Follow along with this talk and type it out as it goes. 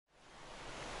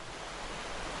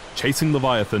Chasing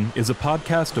Leviathan is a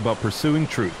podcast about pursuing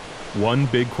truth, one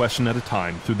big question at a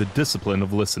time through the discipline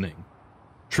of listening.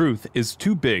 Truth is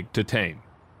too big to tame,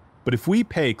 but if we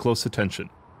pay close attention,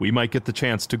 we might get the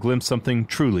chance to glimpse something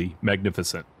truly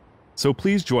magnificent. So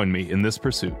please join me in this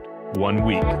pursuit, 1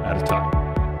 week at a time.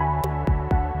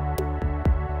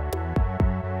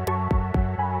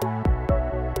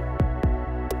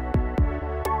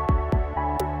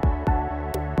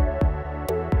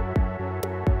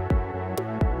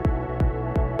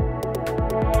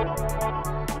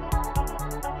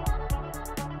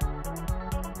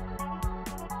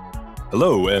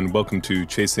 Hello and welcome to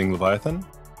Chasing Leviathan.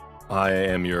 I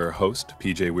am your host,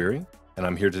 PJ Weary, and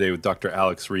I'm here today with Dr.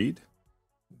 Alex Reid,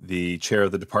 the chair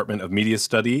of the Department of Media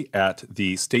Study at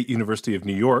the State University of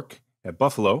New York at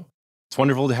Buffalo. It's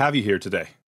wonderful to have you here today.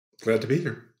 Glad to be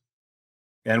here.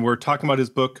 And we're talking about his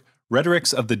book,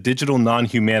 Rhetorics of the Digital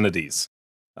Non-Humanities.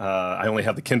 I only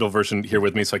have the Kindle version here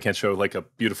with me, so I can't show like a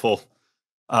beautiful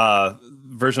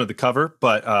version of the cover,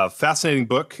 but fascinating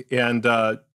book. And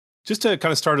just to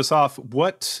kind of start us off,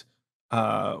 what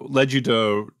led you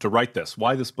to write this?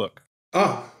 Why this book?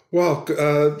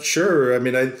 Sure. I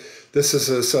mean, this is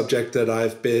a subject that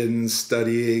I've been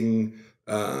studying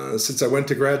since I went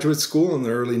to graduate school in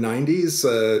the early 90s.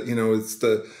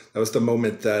 That was the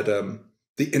moment that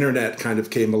the internet kind of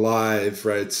came alive,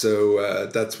 right? So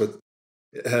that's what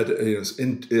had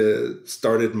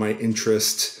started my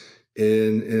interest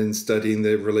in studying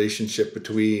the relationship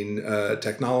between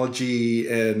technology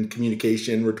and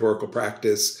communication, rhetorical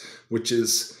practice, which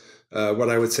is what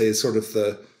I would say is sort of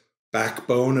the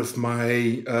backbone of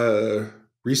my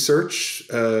research,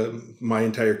 my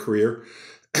entire career.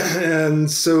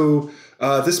 And so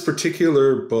this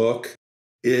particular book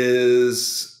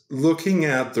is looking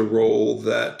at the role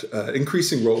that,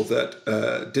 increasing role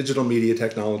that digital media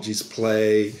technologies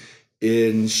play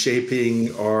in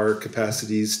shaping our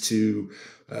capacities to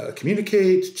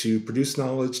communicate, to produce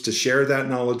knowledge, to share that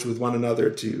knowledge with one another,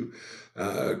 to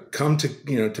come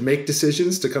to, to make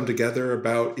decisions, to come together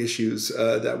about issues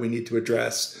that we need to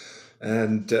address.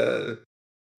 And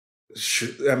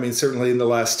certainly in the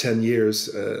last 10 years,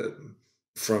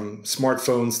 from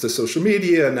smartphones to social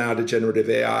media, now to generative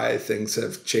AI, things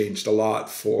have changed a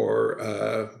lot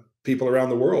for people around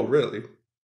the world, really.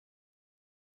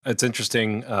 It's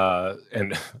interesting,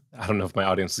 and I don't know if my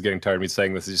audience is getting tired of me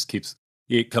saying this.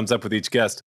 It comes up with each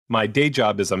guest. My day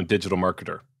job is I'm a digital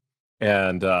marketer.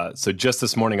 And so just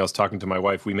this morning, I was talking to my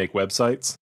wife. We make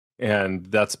websites, and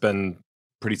that's been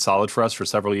pretty solid for us for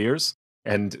several years.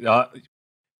 And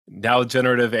now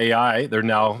generative AI, they're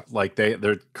now like,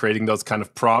 they're creating those kind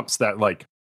of prompts that like,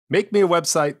 make me a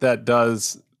website that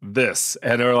does this.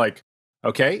 And they're like,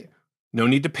 okay, no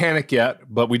need to panic yet,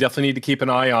 but we definitely need to keep an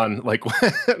eye on like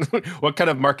what kind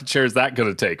of market share is that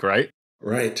going to take, right?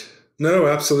 Right. No,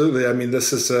 absolutely. I mean,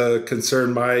 this is a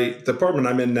concern. My department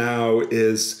I'm in now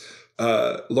is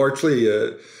largely,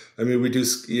 we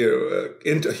do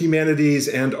into humanities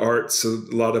and arts. So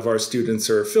a lot of our students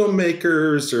are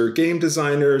filmmakers or game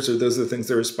designers, or those are the things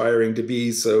they're aspiring to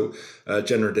be. So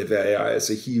generative AI is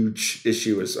a huge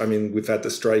issue. We've had to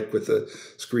strike with the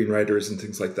screenwriters and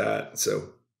things like that. So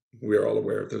we're all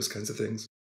aware of those kinds of things.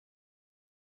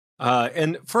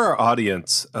 And for our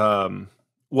audience,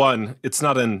 one, it's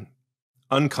not an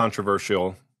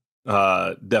uncontroversial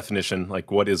definition, like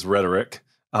what is rhetoric?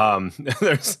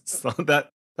 There's that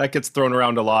gets thrown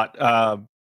around a lot.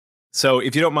 So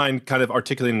if you don't mind kind of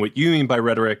articulating what you mean by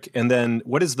rhetoric, and then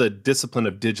what is the discipline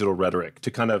of digital rhetoric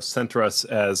to kind of center us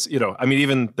as,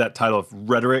 even that title of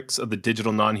Rhetorics of the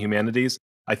Digital Non-Humanities.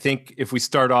 I think if we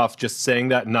start off just saying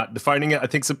that and not defining it, I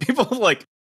think some people like,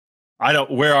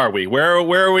 where are we? Where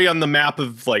are we on the map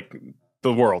of like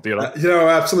the world,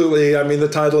 Absolutely. I mean, the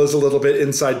title is a little bit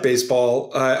inside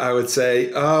baseball, I would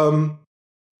say. I've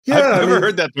never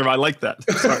heard that term. I like that.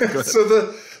 Sorry, go ahead. So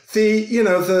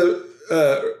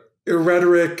the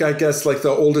rhetoric, I guess, like the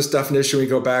oldest definition, we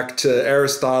go back to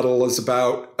Aristotle, is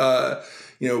about,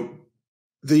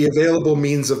 the available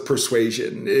means of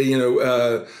persuasion,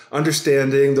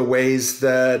 understanding the ways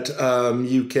that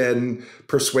you can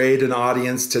persuade an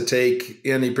audience to take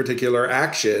any particular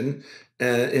action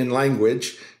in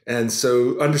language. And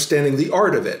so understanding the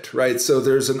art of it, right? So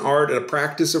there's an art, a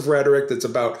practice of rhetoric that's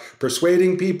about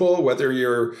persuading people, whether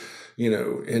you're,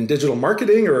 in digital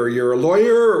marketing, or you're a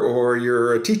lawyer, or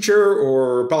you're a teacher,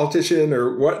 or a politician,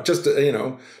 or what, just,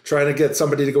 trying to get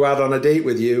somebody to go out on a date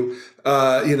with you.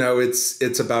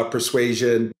 It's about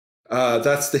persuasion.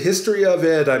 That's the history of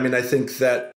it. I mean, I think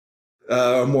that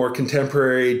a more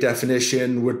contemporary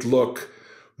definition would look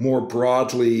more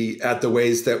broadly at the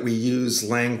ways that we use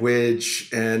language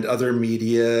and other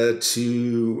media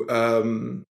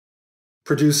to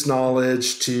produce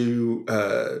knowledge, to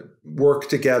work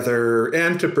together,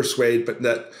 and to persuade, but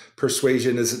that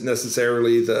persuasion isn't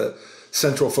necessarily the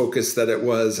central focus that it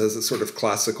was as a sort of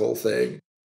classical thing.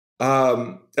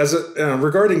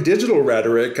 Regarding digital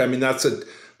rhetoric, I mean, that's a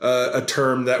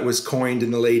term that was coined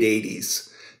in the late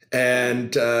 80s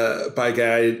and by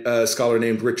a scholar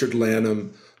named Richard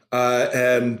Lanham.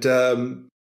 It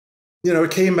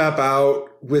came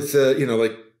about with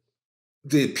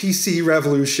the PC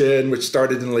revolution, which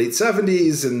started in the late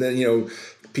 70s, and then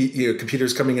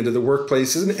computers coming into the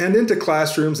workplaces and into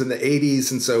classrooms in the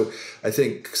 80s. And so I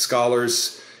think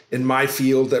scholars in my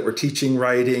field that were teaching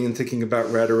writing and thinking about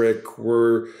rhetoric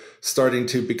were starting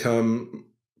to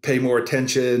pay more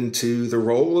attention to the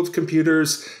role of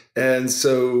computers. And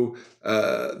so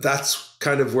that's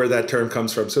kind of where that term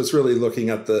comes from. So it's really looking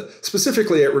at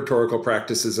specifically at rhetorical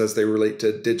practices as they relate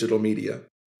to digital media.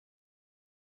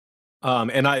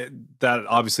 That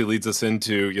obviously leads us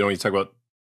into, when you talk about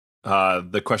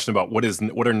the question about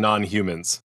what are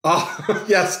non-humans? Oh,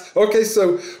 yes. Okay.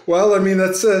 So, well, I mean,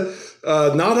 that's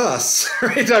not us,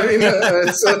 right? I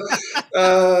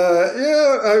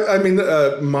mean,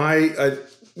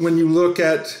 when you look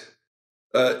at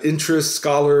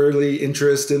scholarly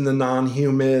interest in the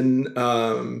non-human,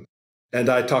 and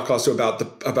I talk also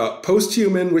about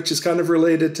post-human, which is kind of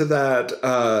related to that.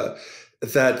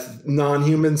 That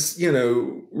non-humans,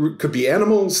 could be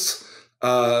animals.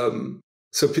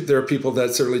 So there are people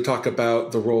that certainly talk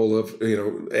about the role of,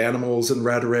 animals in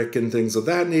rhetoric and things of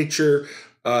that nature.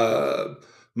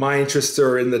 My interests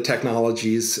are in the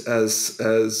technologies as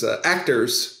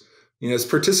actors, as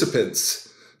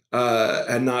participants,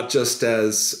 and not just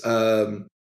as,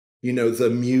 the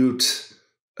mute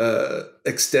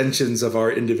extensions of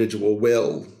our individual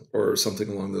will, or something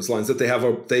along those lines, that they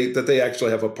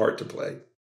actually have a part to play.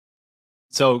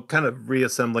 So kind of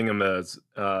reassembling them as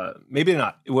maybe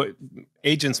not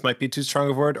agents might be too strong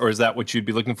a word, or is that what you'd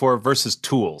be looking for versus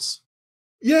tools?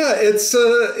 Yeah, it's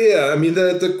I mean,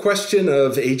 the question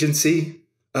of agency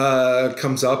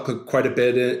comes up quite a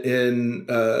bit in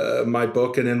my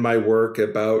book and in my work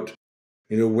about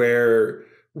where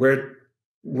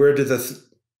do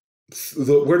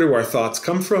our thoughts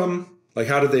come from? Like,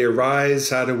 how do they arise?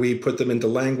 How do we put them into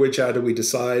language? How do we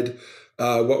decide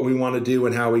what we want to do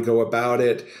and how we go about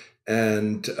it?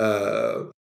 And I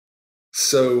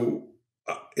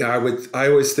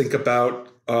always think about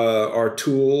our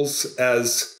tools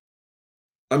as,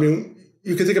 I mean,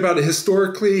 you can think about it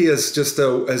historically as just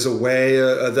as a way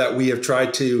that we have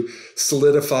tried to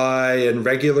solidify and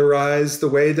regularize the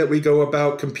way that we go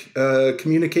about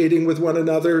communicating with one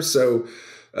another. So,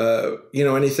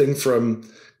 anything from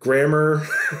grammar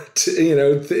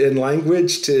to, in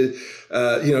language to,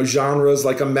 genres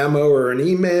like a memo or an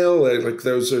email, like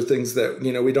those are things that,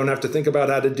 we don't have to think about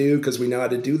how to do because we know how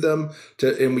to do them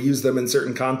and we use them in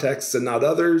certain contexts and not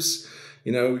others.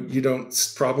 You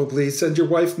don't probably send your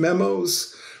wife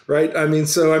memos, right? There's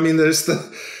there's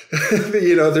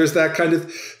that kind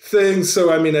of thing.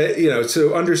 So,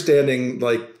 so understanding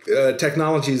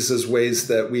technologies as ways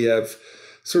that we have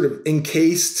sort of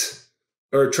encased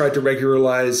or tried to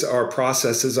regularize our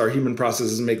processes, our human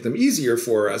processes, and make them easier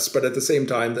for us. But at the same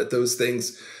time that those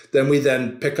things, then we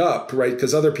pick up, right?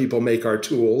 Because other people make our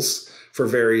tools for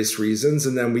various reasons,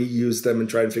 and then we use them and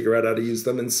try and figure out how to use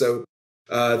them. And so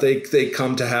they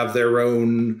come to have their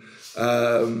own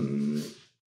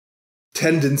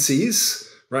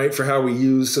tendencies, right, for how we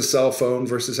use a cell phone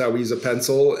versus how we use a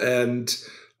pencil. And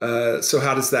so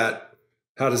how does that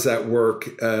work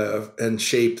and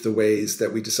shape the ways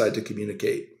that we decide to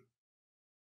communicate?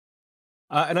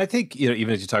 And I think,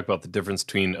 even as you talk about the difference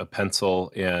between a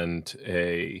pencil and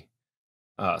a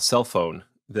cell phone,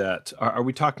 that are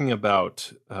we talking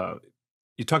about,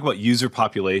 you talk about user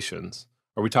populations.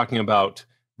 Are we talking about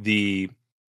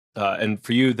and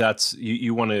for you, that's,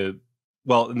 you want to,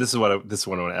 well, and this is what I want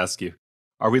to ask you.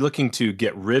 Are we looking to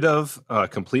get rid of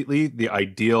completely the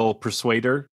ideal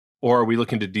persuader? Or are we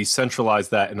looking to decentralize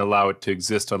that and allow it to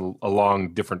exist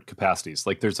along different capacities?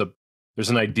 Like there's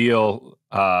an ideal.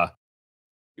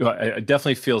 It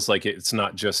definitely feels like it's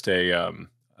not just a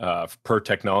per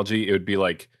technology. It would be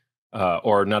like,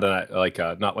 or not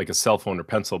not like a cell phone or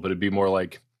pencil, but it'd be more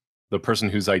like the person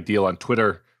who's ideal on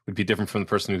Twitter would be different from the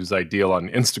person who's ideal on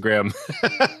Instagram.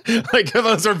 Like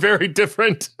those are very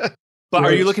different. But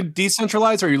Are you looking to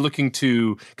decentralize, or are you looking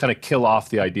to kind of kill off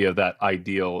the idea of that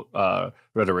ideal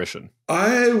rhetorician?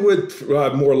 I would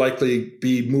more likely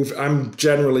be I'm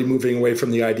generally moving away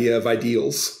from the idea of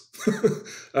ideals.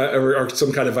 or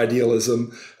some kind of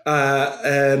idealism.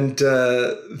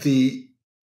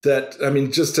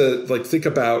 Just to like think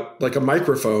about like a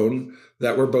microphone,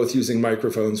 that we're both using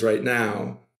microphones right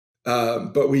now,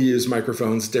 but we use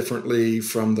microphones differently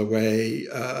from the way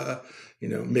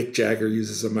Mick Jagger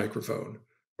uses a microphone.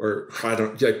 Or I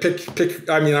don't pick.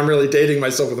 I mean, I'm really dating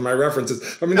myself with my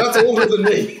references. I mean, that's older than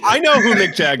me. I know who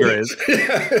Mick Jagger is.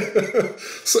 Yeah.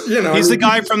 So he's the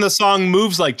guy from the song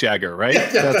 "Moves Like Jagger," right?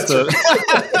 Yeah, that's the.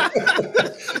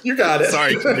 Right. You got it.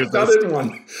 Sorry, got it in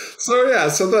one. So yeah,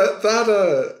 so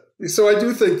so I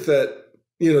do think that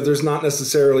there's not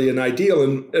necessarily an ideal,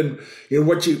 and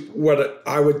what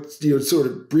I would sort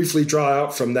of briefly draw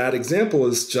out from that example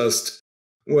is just,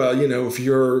 well, if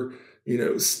you're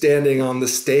standing on the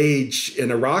stage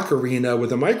in a rock arena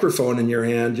with a microphone in your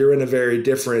hand, you're in a very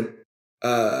different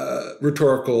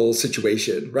rhetorical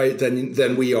situation, right,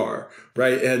 than we are,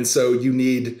 right? And so you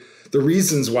need the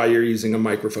reasons why you're using a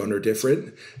microphone are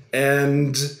different,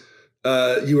 and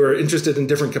you are interested in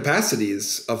different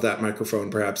capacities of that microphone,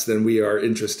 perhaps, than we are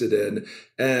interested in.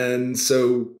 And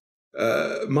so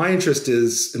my interest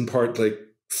is in part like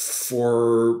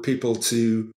for people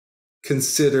to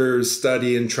consider,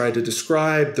 study, and try to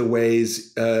describe the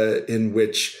ways in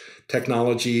which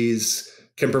technologies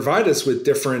can provide us with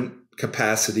different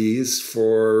capacities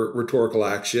for rhetorical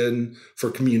action, for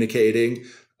communicating,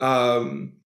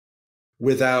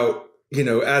 without,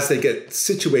 as they get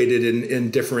situated in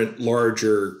different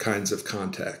larger kinds of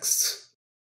contexts.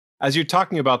 As you're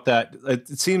talking about that,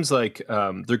 it seems like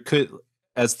there could,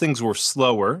 as things were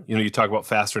slower, you talk about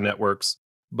faster networks,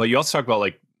 but you also talk about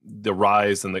like the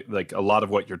rise and like a lot of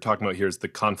what you're talking about here is the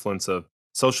confluence of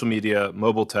social media,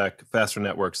 mobile tech, faster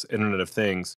networks, Internet of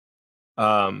Things.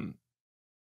 And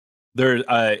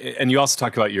you also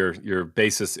talk about your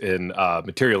basis in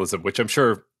materialism, which I'm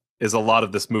sure is a lot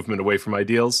of this movement away from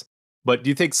ideals. But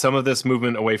do you think some of this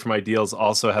movement away from ideals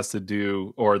also has to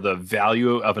do, or the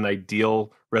value of an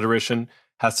ideal rhetorician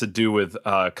has to do with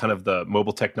kind of the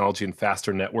mobile technology and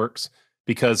faster networks?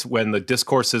 Because when the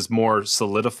discourse is more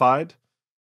solidified,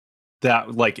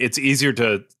 that like it's easier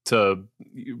to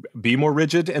be more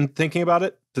rigid and thinking about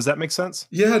it. Does that make sense?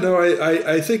 Yeah, no,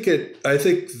 I think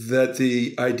that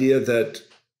the idea that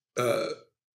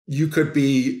you could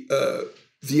be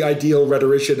the ideal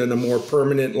rhetorician in a more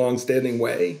permanent, longstanding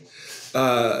way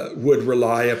would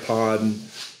rely upon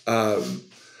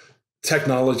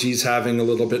technologies having a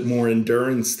little bit more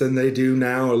endurance than they do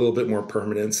now, a little bit more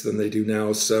permanence than they do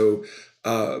now. So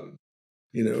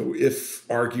if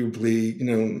arguably,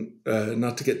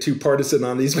 not to get too partisan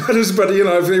on these matters, but,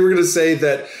 if they were going to say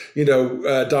that,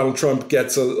 Donald Trump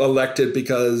gets elected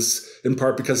in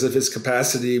part because of his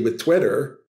capacity with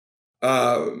Twitter,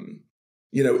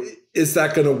 is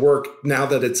that going to work now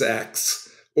that it's X?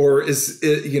 Or is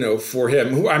it, for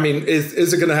him,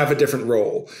 is it going to have a different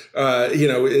role? Are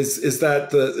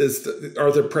the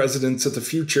presidents of the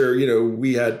future,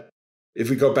 if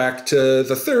we go back to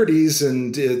the 30s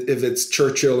and if it's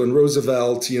Churchill and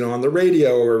Roosevelt, on the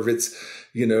radio, or if it's,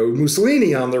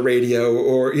 Mussolini on the radio,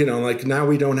 or, like now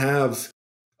we don't have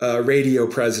radio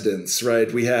presidents, right?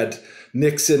 We had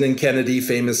Nixon and Kennedy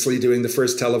famously doing the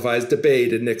first televised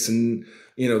debate, and Nixon,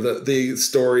 the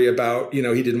story about, he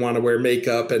didn't want to wear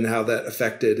makeup and how that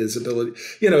affected his ability,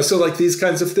 so like these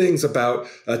kinds of things about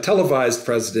a televised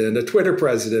president, a Twitter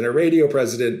president, a radio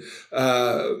president,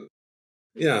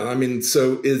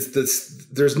 so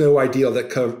there's no ideal that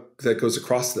goes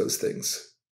across those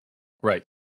things. Right.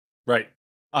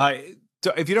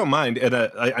 If you don't mind, and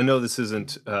I know this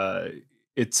isn't,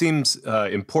 it seems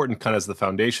important kind of as the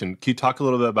foundation. Can you talk a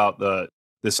little bit about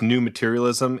this new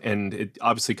materialism? And it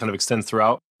obviously kind of extends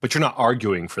throughout, but you're not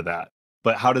arguing for that.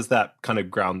 But how does that kind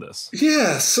of ground this?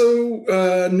 Yeah,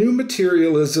 so new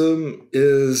materialism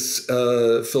is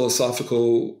a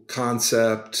philosophical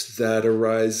concept that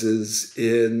arises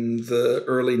in the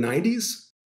early 90s.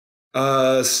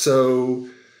 So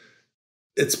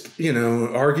it's,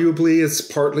 arguably it's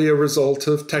partly a result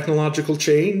of technological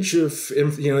change, of,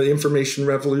 the information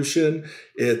revolution.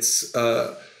 It's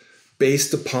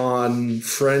based upon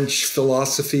French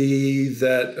philosophy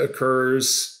that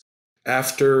occurs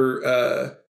after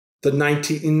in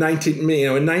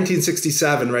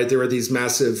 1967, right, there were these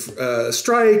massive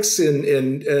strikes in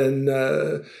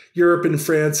Europe and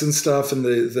France and stuff, and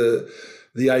the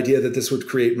idea that this would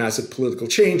create massive political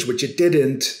change, which it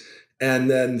didn't.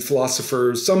 And then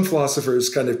some philosophers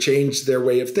kind of changed their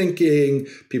way of thinking.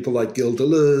 People like Gilles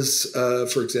Deleuze,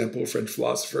 for example, a French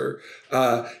philosopher,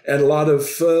 and a lot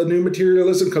of new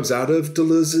materialism comes out of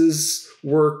Deleuze's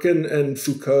work and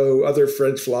Foucault, other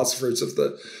French philosophers of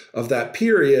that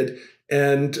period.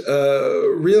 And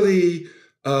really,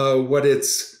 what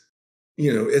it's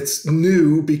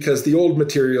new because the old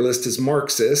materialist is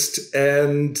Marxist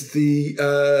and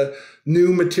the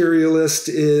new materialist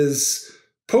is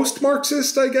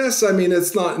post-Marxist, I guess. I mean,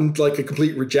 it's not like a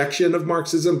complete rejection of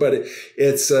Marxism, but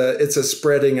it's a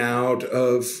spreading out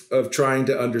of trying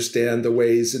to understand the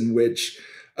ways in which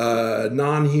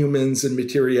non-humans and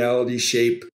materiality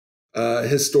shape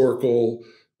historical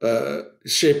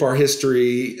shape our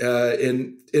history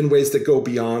in ways that go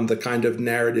beyond the kind of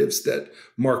narratives that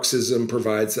Marxism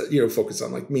provides that, focus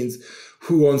on like means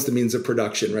who owns the means of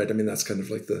production, right? I mean, that's kind of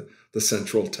like the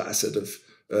central tacit of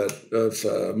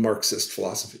Marxist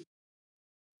philosophy.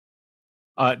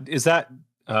 Is that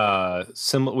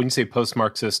similar when you say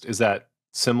post-Marxist? Is that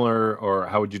similar, or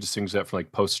how would you distinguish that from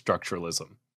like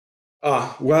post-structuralism?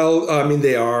 Well, I mean,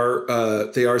 they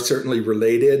are certainly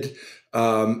related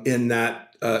in that.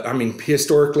 I mean,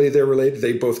 historically, they're related.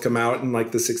 They both come out in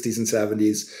like the 60s and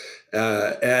 70s.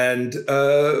 And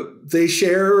they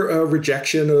share a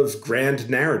rejection of grand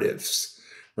narratives,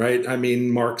 right? I mean,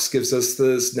 Marx gives us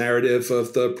this narrative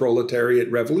of the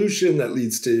proletariat revolution that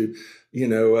leads to,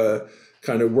 a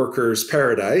kind of workers'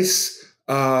 paradise.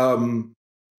 And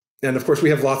of course, we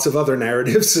have lots of other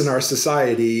narratives in our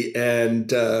society, and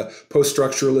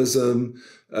post-structuralism,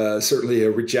 certainly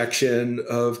a rejection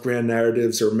of grand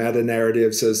narratives or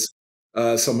meta-narratives, as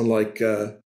someone like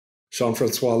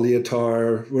Jean-Francois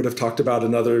Lyotard would have talked about,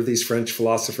 another of these French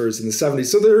philosophers in the 70s.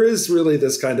 So there is really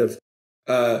this kind of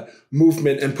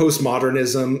movement, and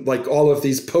postmodernism, like all of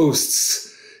these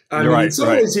posts. I mean, in some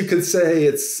ways you could say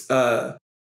it's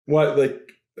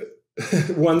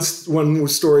one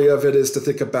story of it is to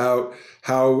think about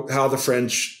how the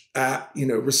French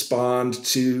respond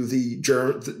to the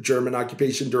German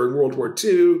occupation during World War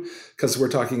II, because we're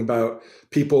talking about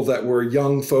people that were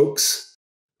young folks,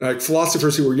 like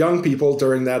philosophers who were young people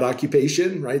during that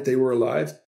occupation, right? They were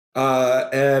alive.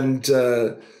 And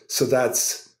so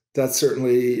that's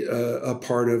certainly a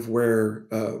part of where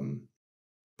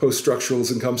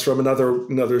post-structuralism comes from.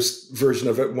 Another version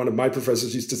of it, one of my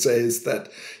professors used to say, is that,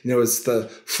 it's the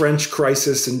French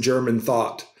crisis in German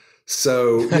thought.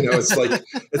 So, it's like,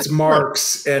 it's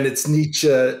Marx and it's Nietzsche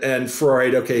and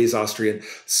Freud. Okay, he's Austrian.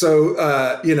 So,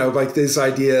 like these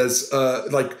ideas,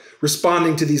 like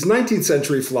responding to these 19th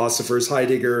century philosophers,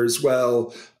 Heidegger as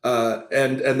well,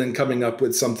 and then coming up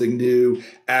with something new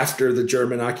after the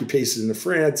German occupation of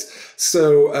France.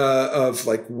 So, of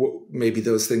like, maybe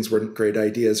those things weren't great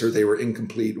ideas or they were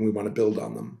incomplete and we want to build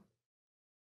on them.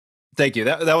 Thank you.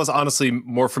 That was honestly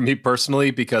more for me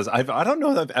personally, because I don't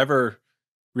know that I've ever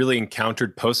really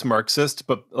encountered post-Marxist,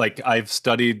 but like I've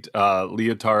studied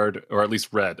Lyotard, or at least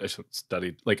read.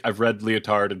 I've read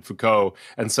Lyotard and Foucault,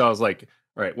 and so I was like,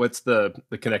 all right, what's the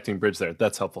connecting bridge there?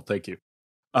 That's helpful. Thank you.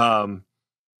 Kind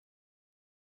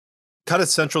of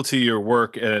central to your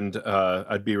work, and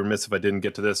I'd be remiss if I didn't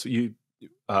get to this. You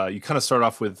kind of start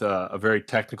off with a very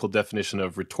technical definition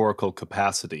of rhetorical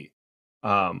capacity.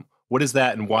 What is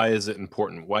that, and why is it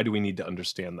important? Why do we need to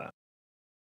understand that?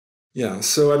 Yeah,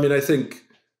 so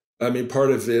I mean, part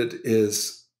of it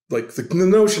is like the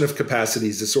notion of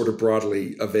capacities is sort of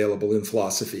broadly available in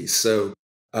philosophy. So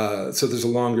there's a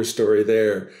longer story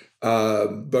there.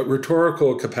 But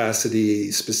rhetorical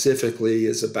capacity specifically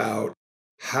is about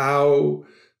how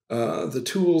the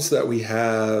tools that we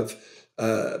have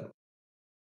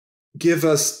give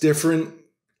us different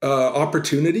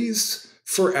opportunities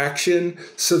for action,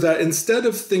 so that instead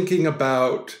of thinking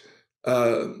about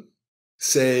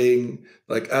saying,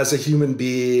 like, as a human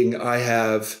being, I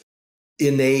have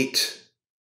innate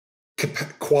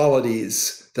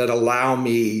qualities that allow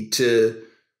me to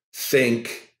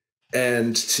think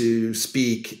and to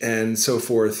speak and so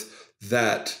forth,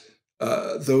 that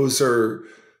those are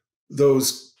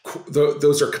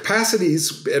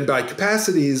capacities. And by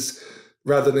capacities,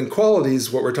 rather than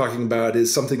qualities, what we're talking about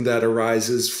is something that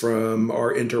arises from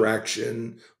our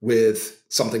interaction with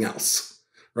something else.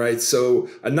 Right? So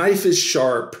a knife is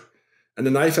sharp, and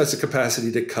a knife has a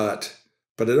capacity to cut,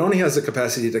 but it only has a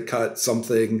capacity to cut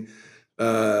something,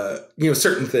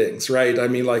 certain things, right? I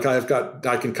mean, like I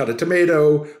can cut a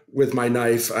tomato with my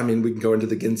knife. I mean, we can go into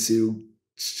the Ginsu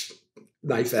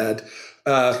knife ad.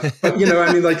 But, I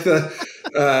mean, like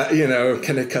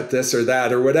can it cut this or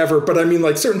that or whatever? But I mean,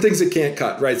 like certain things it can't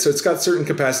cut, right? So it's got certain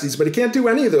capacities, but it can't do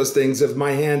any of those things if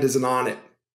my hand isn't on it,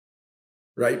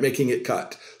 right? Making it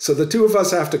cut. So the two of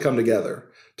us have to come together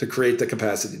to create the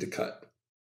capacity to cut,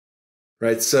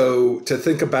 right? So to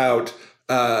think about,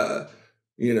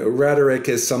 rhetoric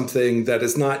as something that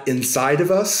is not inside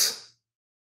of us,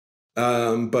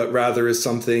 but rather is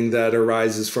something that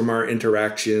arises from our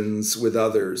interactions with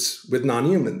others, with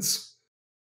non-humans.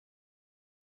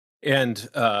 And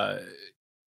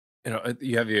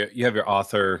you have your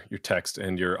author, your text,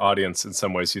 and your audience. In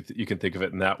some ways, you can think of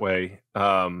it in that way.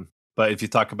 But if you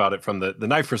talk about it from the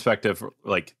knife perspective,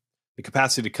 like the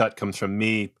capacity to cut comes from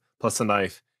me plus the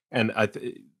knife. And I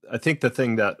think the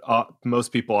thing that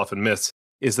most people often miss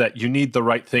is that you need the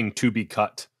right thing to be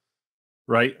cut,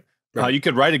 right? Right. You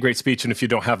could write a great speech, and if you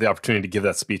don't have the opportunity to give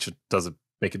that speech, it doesn't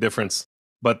make a difference.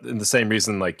 But in the same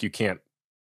reason, like you can't.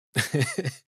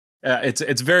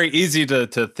 It's very easy to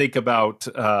think about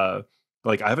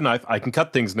like I have a knife, I can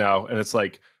cut things now, and it's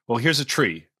like, well, here's a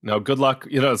tree. Now, good luck.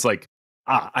 It's like,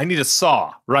 I need a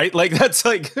saw, right? Like that's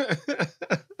like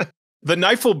the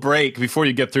knife will break before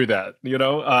you get through that,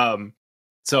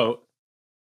 So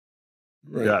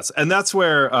Right. yes, and that's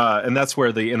where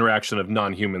the interaction of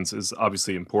non-humans is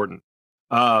obviously important.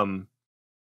 How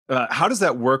does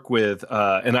that work with?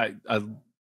 And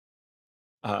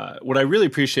what I really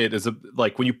appreciate is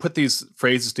like when you put these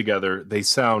phrases together, they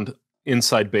sound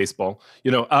inside baseball,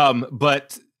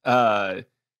 but as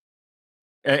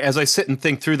I sit and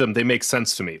think through them, they make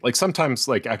sense to me. Like sometimes,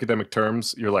 like academic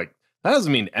terms, you're like, that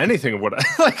doesn't mean anything of what I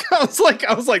like. I was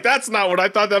like, that's not what I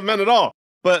thought that meant at all.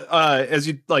 But as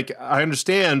you like, I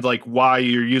understand like why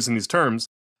you're using these terms.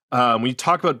 When you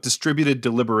talk about distributed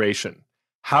deliberation,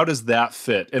 how does that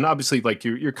fit? And obviously, like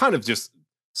you're kind of just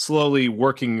slowly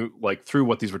working like through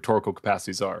what these rhetorical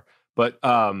capacities are. But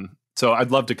so I'd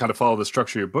love to kind of follow the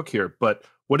structure of your book here. But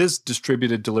what is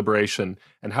distributed deliberation,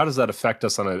 and how does that affect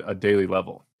us on a daily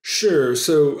level? Sure.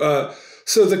 So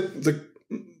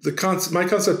my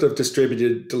concept of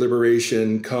distributed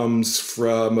deliberation comes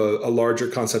from a larger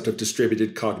concept of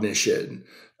distributed cognition,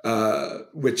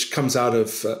 which comes out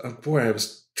of I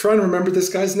was trying to remember this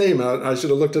guy's name. I should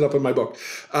have looked it up in my book.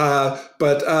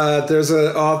 But there's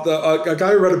a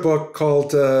guy who wrote a book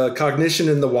called Cognition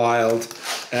in the Wild,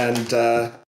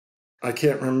 and I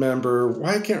can't remember.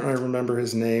 Why can't I remember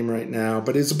his name right now?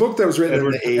 But it's a book that was written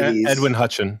in the 80s. Edwin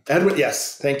Hutchin.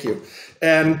 Yes, thank you.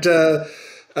 And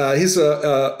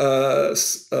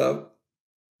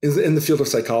he's in the field of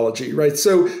psychology, right?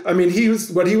 So, I mean,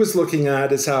 what he was looking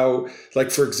at is how,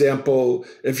 like, for example,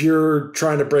 if you're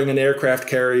trying to bring an aircraft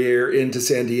carrier into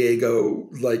San Diego,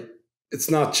 like, it's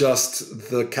not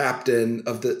just the captain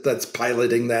that's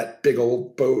piloting that big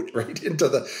old boat right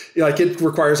into it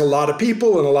requires a lot of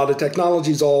people and a lot of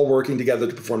technologies all working together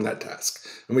to perform that task.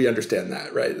 And we understand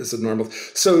that, right? This is normal.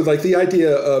 So like the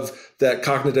idea of that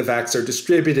cognitive acts are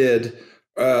distributed,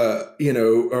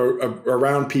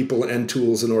 around people and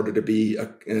tools in order to be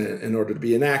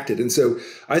enacted. And so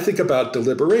I think about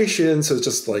deliberation. So it's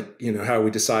just like, how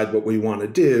we decide what we want to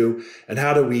do, and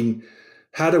how do we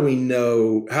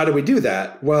do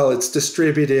that? Well, it's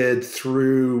distributed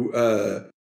through,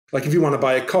 like if you want to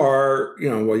buy a car,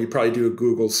 you probably do a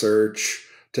Google search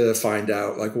to find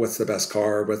out like what's the best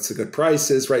car, what's the good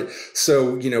prices, right?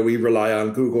 So, we rely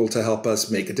on Google to help us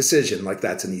make a decision. Like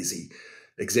that's an easy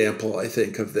example, I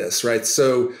think, of this, right?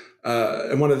 So,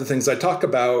 and one of the things I talk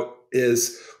about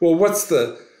is, well, what's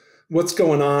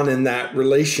going on in that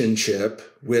relationship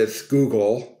with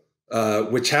Google,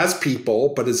 which has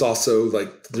people, but is also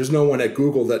like, there's no one at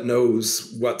Google that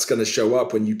knows what's going to show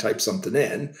up when you type something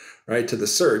in, right, to the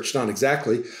search, not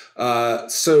exactly. But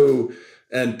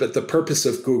the purpose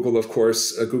of Google, of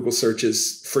course, a Google search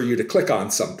is for you to click on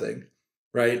something,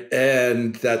 right?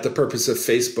 And that the purpose of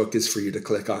Facebook is for you to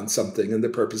click on something, and the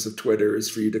purpose of Twitter is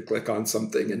for you to click on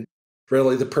something. And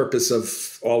really the purpose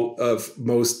of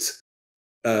most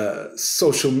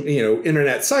social,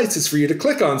 internet sites is for you to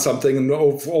click on something and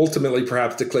ultimately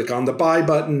perhaps to click on the buy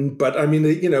button. But I mean,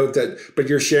 but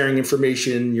you're sharing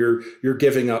information, you're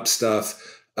giving up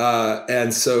stuff.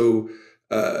 And so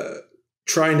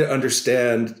trying to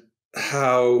understand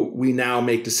how we now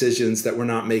make decisions that we're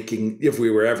not making, if we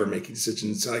were ever making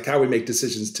decisions, like how we make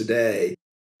decisions today,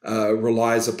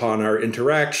 relies upon our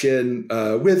interaction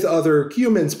with other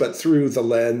humans, but through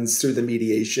the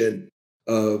mediation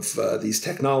of these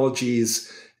technologies,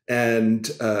 and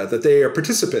that they are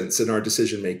participants in our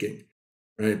decision making,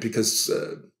 right? Because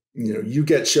you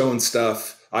get shown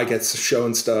stuff, I get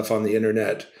shown stuff on the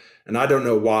internet, and I don't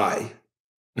know why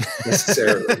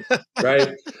necessarily, right?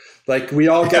 Like we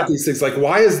all get these things. Like,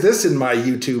 why is this in my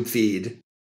YouTube feed?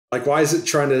 Like, why is it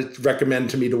trying to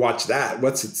recommend to me to watch that?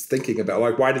 What's it thinking about?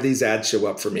 Like, why do these ads show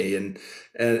up for me, and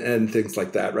things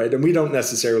like that, right? And we don't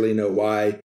necessarily know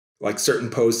why. Like certain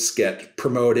posts get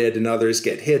promoted and others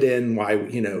get hidden. Why,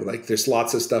 like there's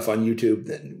lots of stuff on YouTube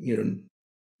that,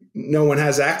 no one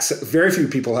has access, very few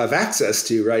people have access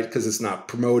to, right? Because it's not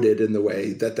promoted in the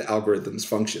way that the algorithms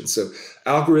function. So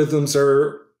algorithms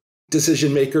are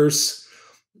decision makers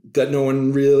that no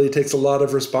one really takes a lot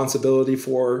of responsibility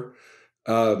for.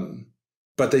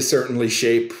 But they certainly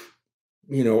shape,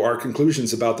 our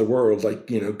conclusions about the world. Like,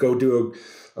 go do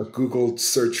a Google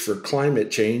search for climate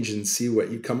change and see what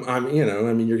you come.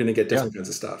 You're going to get different kinds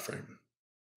of stuff, right?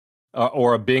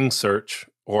 Or a Bing search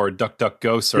or a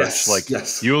DuckDuckGo search.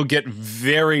 Yes. You'll get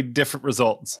very different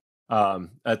results.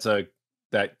 That's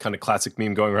that kind of classic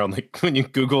meme going around. Like when you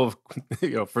Google,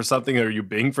 for something, or you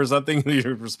Bing for something,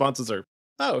 your responses are,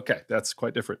 oh, okay, that's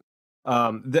quite different.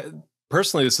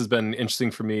 Personally, this has been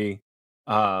interesting for me.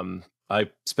 I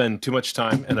spend too much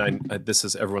time, and this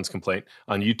is everyone's complaint,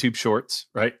 on YouTube Shorts,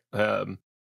 right?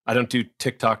 I don't do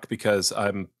TikTok because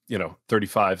I'm,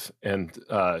 35, and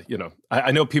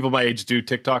I know people my age do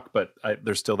TikTok, but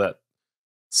there's still that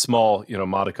small,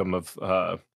 modicum of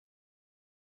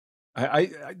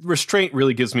restraint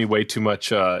really gives me way too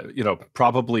much,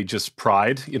 probably just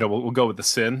pride. We'll go with the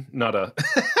sin, not a,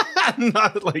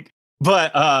 not like,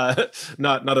 but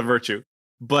not a virtue.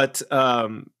 But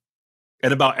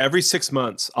and about every 6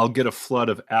 months, I'll get a flood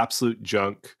of absolute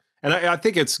junk, and I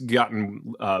think it's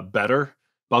gotten better.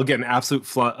 But I'll get an absolute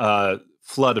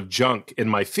flood of junk in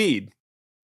my feed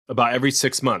about every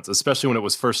 6 months, especially when it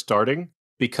was first starting,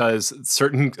 because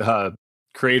certain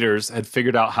creators had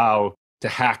figured out how to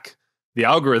hack the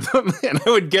algorithm, and I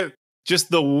would get just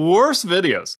the worst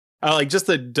videos, like just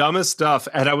the dumbest stuff,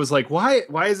 and I was like, why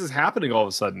is this happening all of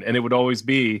a sudden? And it would always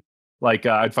be like,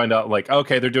 I'd find out like,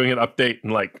 okay, they're doing an update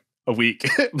in like a week.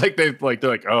 they're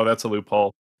like, oh, that's a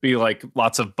loophole. Be like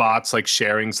lots of bots like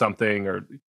sharing something, or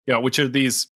which are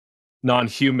these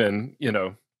non-human,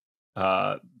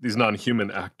 these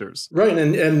non-human actors, right?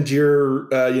 And you're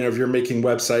if you're making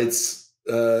websites,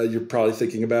 you're probably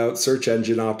thinking about search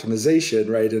engine optimization,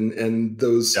 right? And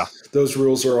those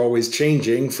rules are always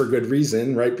changing for good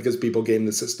reason, right? Because people game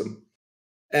the system,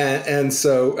 and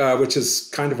so which is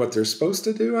kind of what they're supposed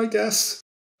to do, I guess,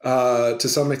 to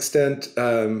some extent.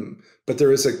 But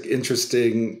there is an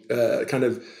interesting kind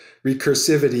of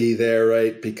recursivity there,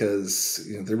 right? Because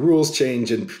the rules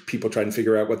change and people try and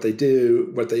figure out what they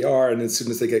do, what they are, and as soon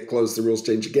as they get close, the rules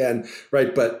change again,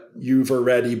 right? But you've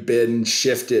already been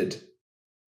shifted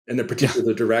in a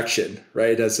particular direction,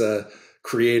 right? As a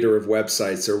creator of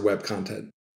websites or web content.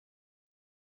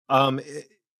 And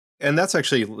that's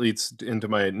actually leads into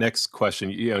my next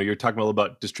question. You're talking a little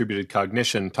about distributed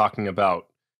cognition, talking about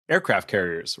aircraft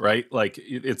carriers, right? Like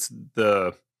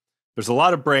there's a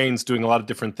lot of brains doing a lot of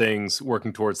different things,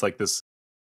 working towards like this,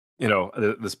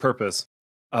 this purpose.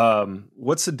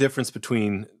 What's the difference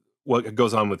between what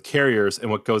goes on with carriers and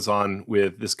what goes on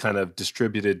with this kind of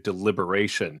distributed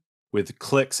deliberation with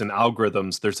clicks and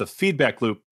algorithms? There's a feedback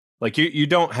loop. Like you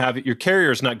don't have your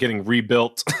carrier is not getting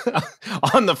rebuilt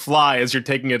on the fly as you're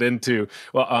taking it into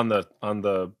on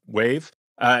the wave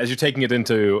as you're taking it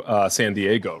into San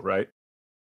Diego, right?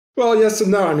 Well, yes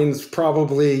and no. I mean, it's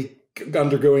probably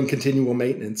undergoing continual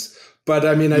maintenance, but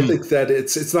I mean, I think that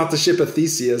it's not the ship of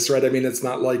Theseus, right? I mean, it's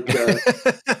not like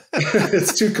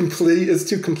it's too complete, it's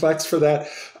too complex for that.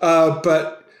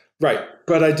 But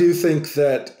I do think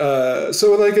that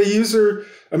so like a user.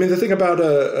 I mean, the thing about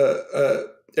a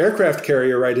aircraft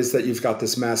carrier, right, is that you've got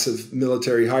this massive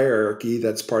military hierarchy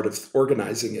that's part of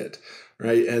organizing it,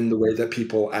 right, and the way that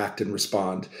people act and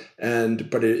respond. And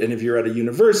if you're at a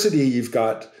university, you've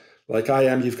got, like I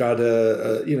am, you've got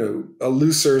a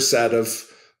looser set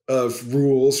of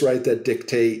rules, right, that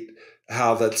dictate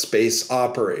how that space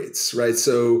operates, right?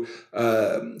 So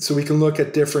we can look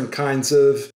at different kinds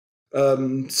of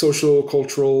social,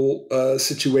 cultural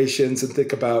situations and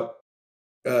think about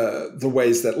the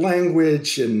ways that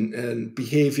language and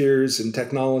behaviors and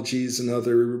technologies and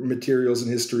other materials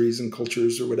and histories and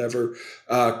cultures or whatever,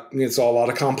 it's all a lot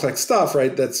of complex stuff,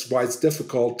 right? That's why it's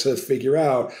difficult to figure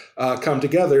out, come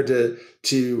together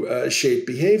to shape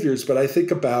behaviors. But I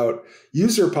think about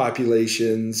user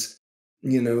populations,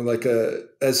 like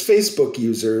as Facebook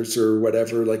users or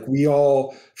whatever, like we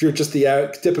all, if you're just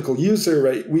the typical user,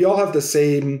 right, we all have the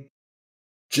same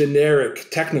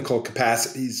generic technical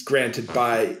capacities granted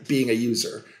by being a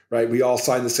user, right? We all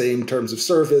sign the same terms of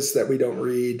service that we don't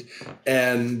read,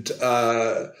 and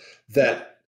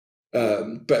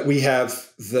but we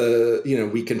have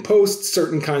we can post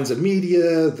certain kinds of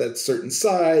media that's certain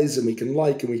size, and we can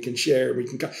like and we can share, and we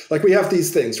can we have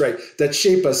these things, right, that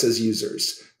shape us as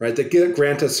users, right, that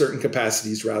grant us certain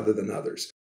capacities rather than others,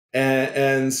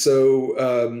 and so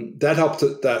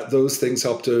those things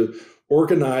help to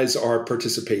organize our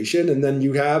participation. And then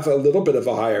you have a little bit of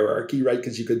a hierarchy, right?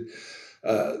 Because you could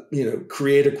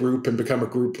create a group and become a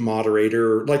group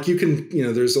moderator. Like you can,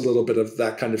 there's a little bit of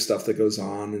that kind of stuff that goes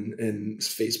on in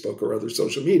Facebook or other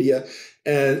social media.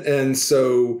 And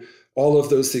so all of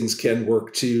those things can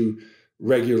work to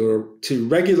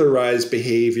regularize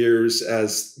behaviors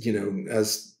as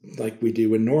like we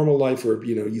do in normal life, where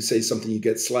you say something, you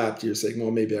get slapped, you're saying, well,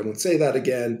 maybe I won't say that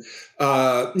again.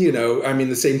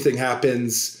 The same thing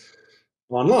happens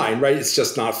online, right? It's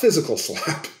just not physical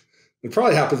slap. It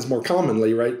probably happens more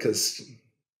commonly, right? Because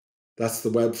that's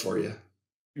the web for you.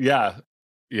 Yeah.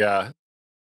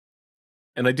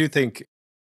 And I do think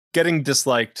getting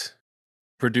disliked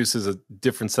produces a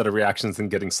different set of reactions than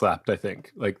getting slapped. I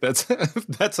think like that's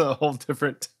that's a whole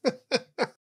different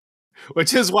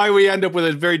which is why we end up with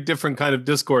a very different kind of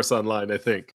discourse online, I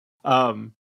think.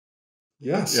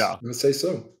 Yes, yeah, I would say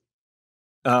so.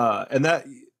 And that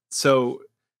so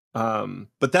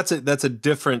but that's a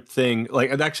different thing. Like,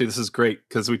 and actually this is great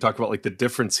because we talk about like the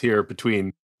difference here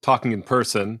between talking in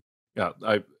person. Yeah,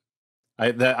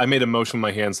 I made a motion with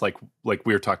my hands like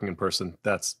we were talking in person.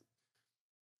 That's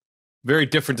very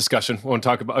different discussion. We won't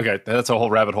talk about. Okay, that's a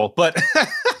whole rabbit hole. But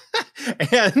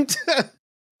and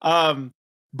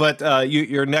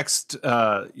your next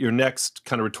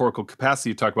kind of rhetorical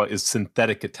capacity you talk about is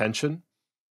synthetic attention,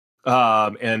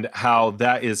 and how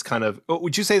that is kind of.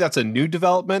 Would you say that's a new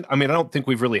development? I mean, I don't think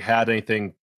we've really had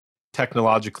anything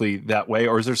technologically that way,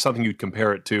 or is there something you'd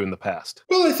compare it to in the past?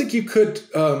 Well, I think you could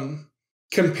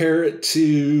compare it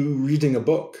to reading a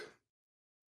book.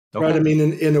 Okay. Right. I mean,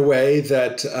 in a way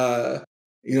that,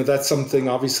 that's something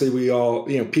obviously we all,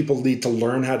 people need to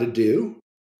learn how to do.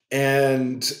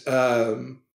 And,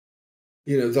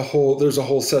 there's a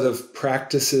whole set of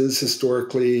practices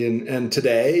historically and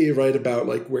today, right, about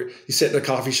like where you sit in a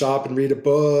coffee shop and read a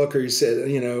book, or you sit,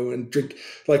 and drink,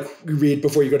 like you read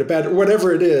before you go to bed, or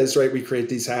whatever it is, right? We create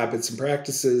these habits and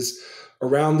practices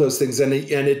around those things. And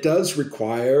it does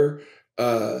require,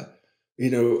 a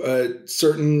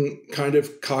certain kind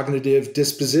of cognitive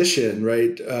disposition,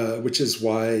 right? Which is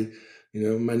why,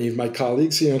 many of my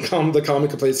colleagues, the common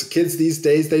complaints, kids these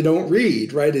days, they don't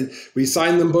read, right? We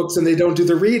assign them books and they don't do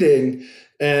the reading.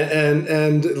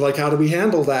 And like, how do we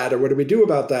handle that? Or what do we do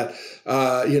about that?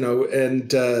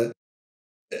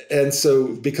 And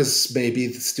so because maybe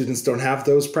the students don't have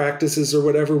those practices or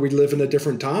whatever, we live in a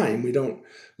different time. We don't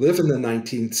live in the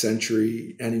 19th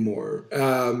century anymore.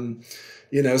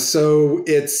 So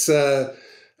it's,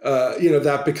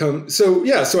 that becomes, so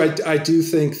I do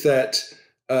think that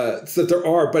there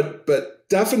are, but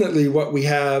definitely what we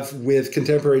have with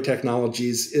contemporary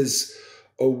technologies is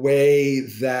a way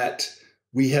that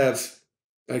we have,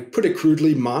 I put it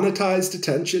crudely, monetized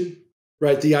attention,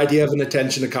 right? The idea of an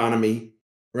attention economy,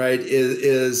 right,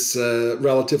 is a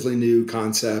relatively new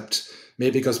concept.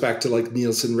 Maybe it goes back to like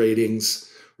Nielsen ratings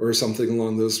or something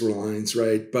along those lines,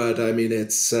 right? But I mean,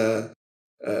 it's like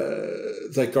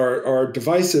our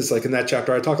devices, like in that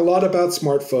chapter, I talk a lot about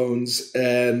smartphones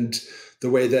and the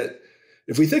way that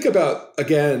if we think about,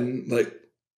 again, like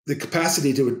the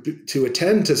capacity to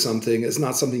attend to something is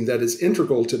not something that is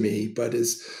integral to me, but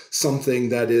is something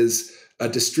that is a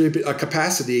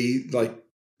capacity, like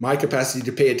my capacity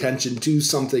to pay attention to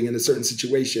something in a certain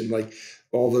situation. Like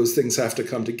all those things have to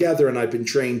come together, and I've been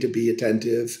trained to be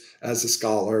attentive as a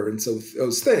scholar, and so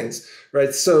those things,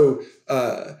 right? So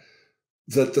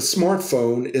that the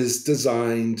smartphone is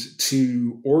designed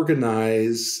to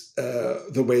organize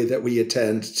the way that we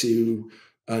attend to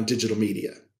digital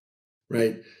media,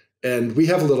 right? And we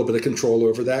have a little bit of control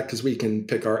over that because we can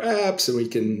pick our apps and we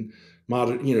can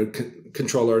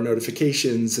control our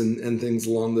notifications and things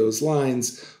along those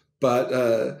lines. But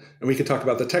and we can talk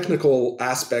about the technical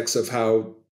aspects of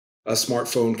how a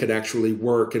smartphone can actually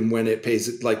work and when it pays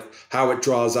it, like how it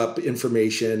draws up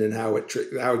information and how it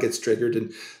gets triggered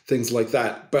and things like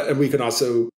that. But and we can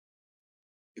also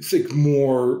think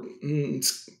more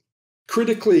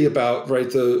critically about,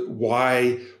 right, the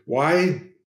why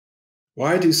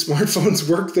do smartphones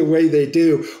work the way they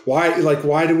do?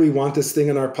 Why do we want this thing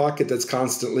in our pocket that's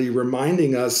constantly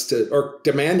reminding us to or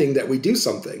demanding that we do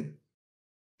something,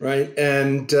 right?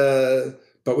 And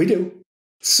but we do.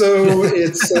 So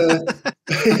it's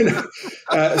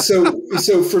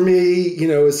so for me,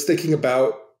 it's thinking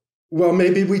about, well,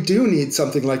 maybe we do need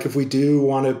something like, if we do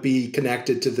want to be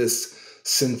connected to this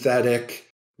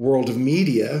synthetic world of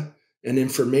media and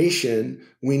information,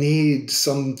 we need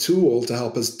some tool to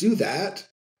help us do that,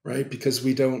 right? Because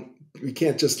we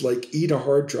can't just like eat a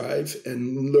hard drive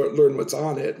and learn what's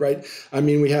on it, right? I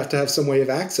mean, we have to have some way of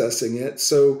accessing it.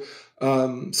 So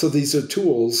these are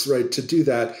tools, right, to do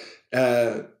that.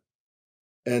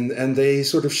 And they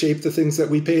sort of shape the things that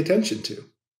we pay attention to.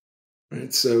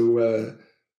 right? So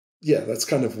yeah, that's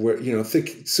kind of where,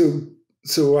 think. So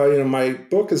my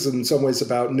book is in some ways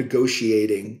about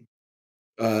negotiating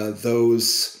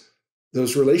those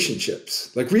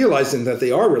relationships, like realizing that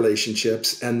they are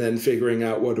relationships, and then figuring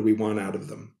out what do we want out of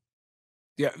them.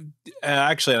 Yeah,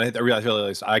 actually, I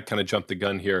realized I kind of jumped the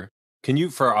gun here. Can you,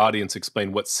 for our audience,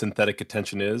 explain what synthetic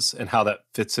attention is and how that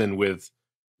fits in with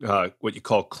what you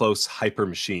call close hyper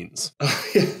machines?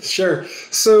 Yeah, sure.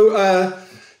 So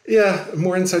yeah,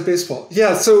 more inside baseball.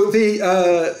 Yeah. So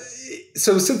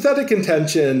synthetic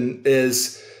intention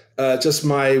is just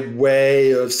my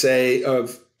way of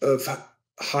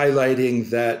highlighting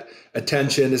that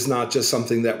attention is not just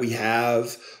something that we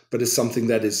have, but is something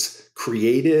that is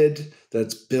created,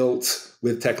 that's built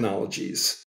with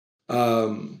technologies.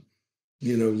 Um,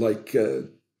 like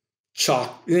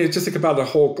chalk. Just think about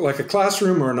like a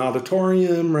classroom or an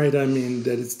auditorium, right? I mean,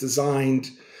 that it's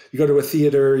designed. You go to a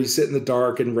theater, you sit in the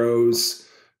dark in rows,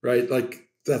 right? Like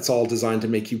that's all designed to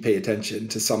make you pay attention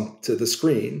to the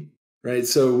screen, right?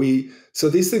 So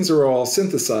these things are all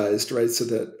synthesized, right? So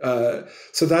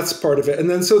that's part of it. And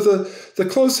then so the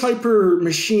close hyper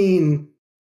machine.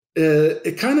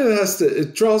 It kind of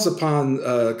it draws upon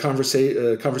conversation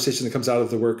that comes out of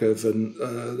the work of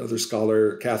another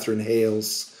scholar, Catherine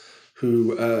Hales,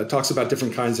 who talks about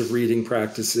different kinds of reading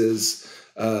practices.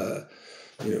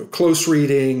 Close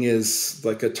reading is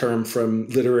like a term from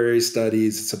literary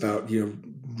studies. It's about,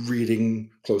 reading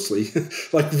closely,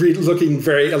 looking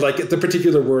very like at the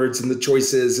particular words and the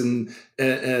choices and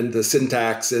the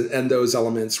syntax and those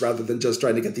elements rather than just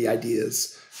trying to get the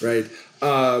ideas, right?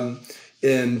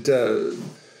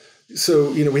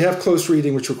 So we have close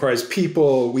reading, which requires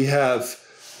people. We have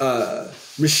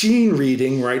machine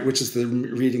reading, right, which is the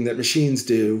reading that machines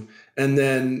do. And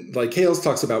then like Hales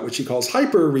talks about what she calls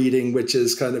hyper reading, which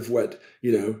is kind of what,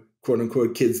 quote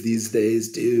unquote, kids these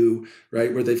days do,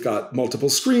 right, where they've got multiple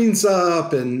screens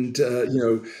up and,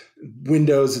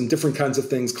 windows and different kinds of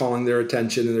things calling their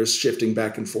attention, and they're shifting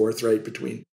back and forth, right,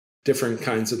 between different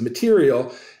kinds of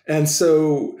material. And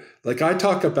so like I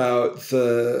talk about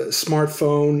the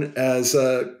smartphone as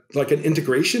like an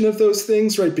integration of those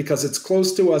things, right? Because it's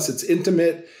close to us, it's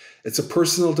intimate, it's a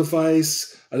personal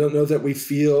device. I don't know that we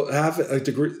have a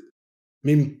degree. I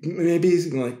mean, maybe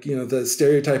like, the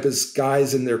stereotype is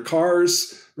guys in their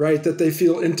cars, right? That they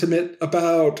feel intimate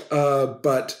about,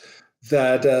 but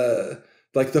that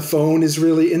like the phone is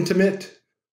really intimate.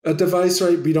 A device,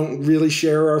 right? We don't really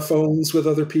share our phones with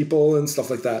other people and stuff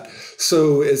like that.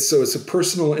 So it's a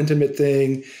personal, intimate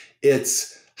thing.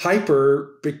 It's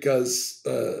hyper because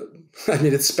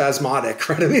it's spasmodic,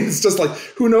 right? I mean, it's just like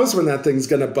who knows when that thing's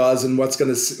going to buzz and what it's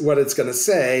going to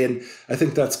say. And I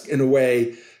think that's in a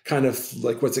way kind of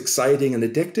like what's exciting and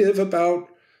addictive about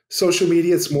social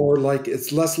media. It's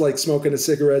less like smoking a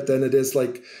cigarette than it is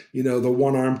like, the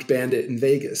one-armed bandit in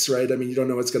Vegas, right? I mean, you don't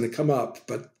know what's going to come up,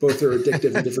 but both are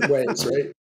addictive in different ways,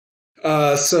 right?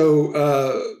 So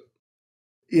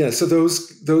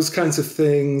those kinds of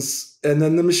things. And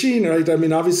then the machine, right? I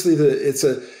mean, obviously part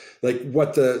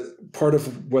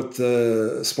of what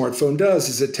the smartphone does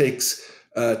is it takes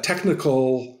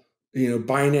technical,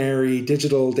 binary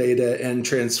digital data and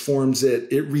transforms it.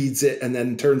 It reads it and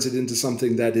then turns it into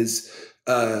something that is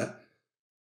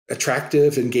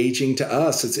attractive, engaging to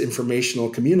us. It's informational,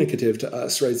 communicative to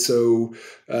us, right? So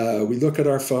we look at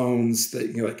our phones.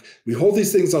 That we hold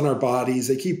these things on our bodies.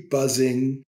 They keep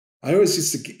buzzing. I always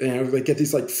used to get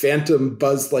these like phantom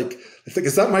buzz. Like I think,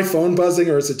 is that my phone buzzing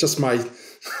or is it just my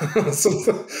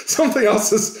something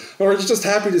else or it's just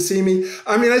happy to see me?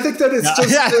 I mean, I think that it's just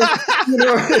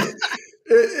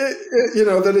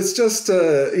that it's just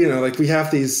like we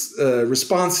have these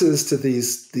responses to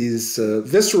these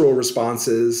visceral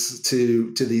responses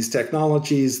to these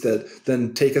technologies that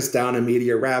then take us down a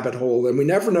media rabbit hole, and we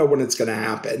never know when it's going to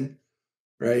happen,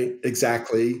 right?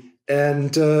 Exactly.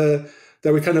 And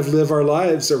that we kind of live our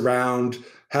lives around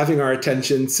having our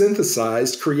attention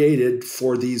synthesized, created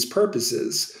for these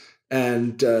purposes.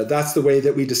 And that's the way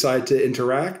that we decide to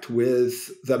interact with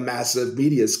the massive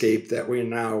mediascape that we're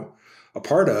now a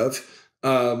part of.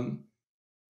 And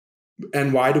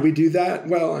why do we do that?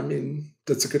 Well, I mean,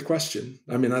 that's a good question.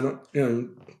 I mean, I don't,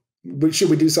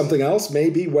 should we do something else?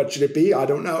 Maybe. What should it be? I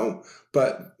don't know.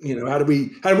 But, how do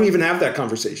we even have that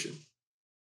conversation?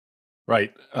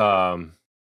 Right. And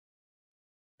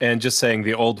just saying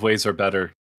the old ways are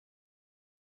better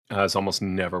has almost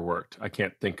never worked. I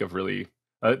can't think of really,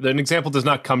 an example does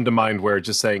not come to mind where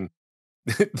just saying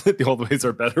that the old ways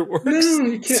are better works. No,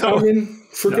 you can't. So, I mean,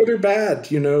 for good or bad,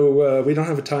 we don't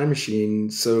have a time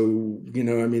machine. So,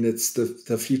 I mean, it's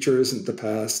the future isn't the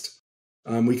past.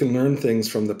 We can learn things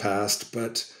from the past,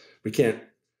 but we can't,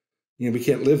 we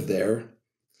can't live there.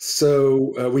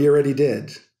 So we already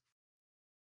did.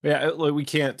 Yeah, like we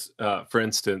can't, for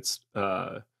instance,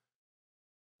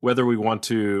 whether we want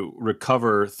to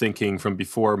recover thinking from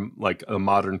before like a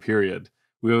modern period,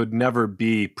 we would never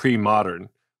be pre-modern.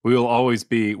 We will always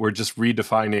be, we're just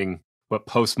redefining what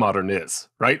postmodern is,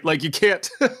 right? Like you can't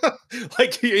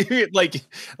like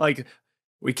like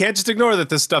we can't just ignore that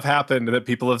this stuff happened and that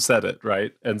people have said it,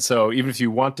 right? And so even if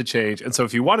you want to change, and so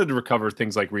if you wanted to recover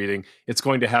things like reading, it's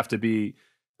going to have to be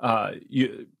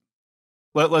you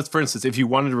let's for instance, if you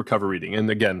wanted to recover reading, and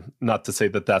again, not to say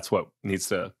that that's what needs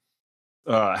to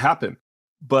happen,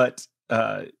 but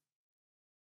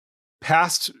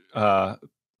past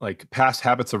past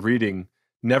habits of reading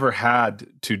never had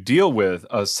to deal with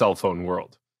a cell phone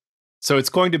world. So it is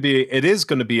going to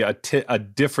be a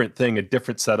different thing, a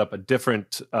different setup, a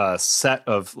different set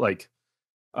of like.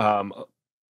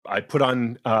 I put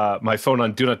on my phone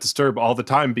on Do Not Disturb all the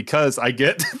time because I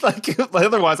get like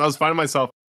otherwise I was finding myself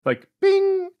like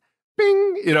bing,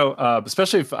 bing,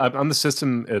 especially if I'm the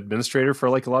system administrator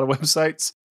for like a lot of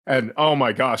websites, and oh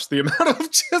my gosh, the amount of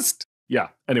just yeah.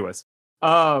 Anyways,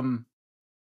 even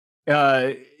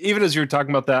as you were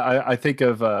talking about that, I think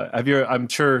of I'm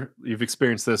sure you've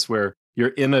experienced this where you're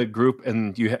in a group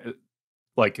and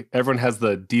like everyone has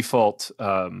the default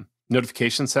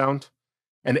notification sound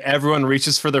and everyone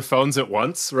reaches for their phones at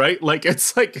once, right? Like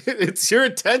it's your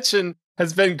attention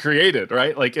has been created,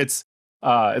 right? Like it's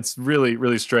really,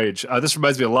 really strange. This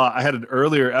reminds me a lot. I had an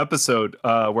earlier episode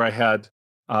where I had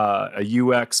a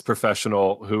UX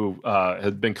professional who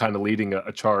had been kind of leading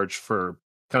a charge for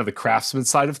kind of the craftsman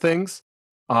side of things,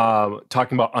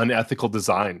 talking about unethical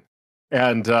design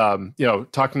and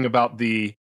talking about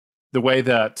the way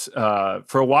that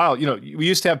for a while, we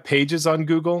used to have pages on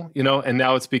Google, and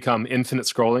now it's become infinite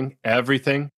scrolling.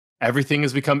 Everything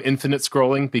has become infinite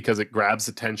scrolling because it grabs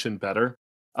attention better.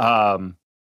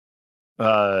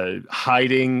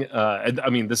 Hiding. I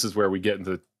mean, this is where we get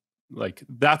into like,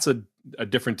 that's a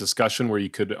different discussion where you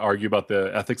could argue about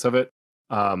the ethics of it.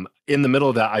 In the middle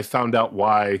of that, I found out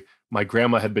why my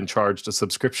grandma had been charged a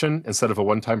subscription instead of a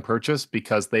one-time purchase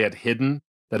because they had hidden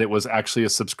that it was actually a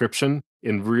subscription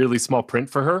in really small print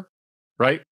for her,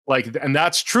 right? Like, and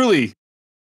that's truly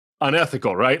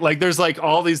unethical, right? Like, there's like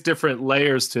all these different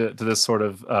layers to this sort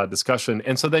of discussion.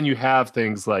 And so then you have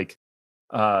things like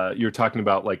you're talking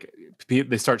about, like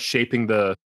they start shaping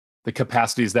the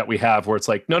capacities that we have, where it's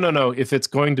like, no, if it's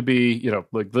going to be,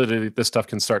 like literally this stuff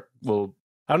can start. Well,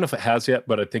 I don't know if it has yet,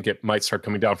 but I think it might start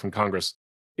coming down from Congress.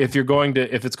 If it's going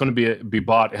to be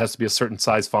bought, it has to be a certain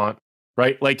size font,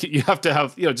 right? Like you have to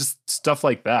have, just stuff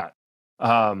like that.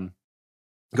 Go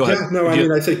ahead. Yeah, no,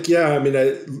 I think,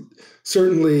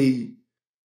 certainly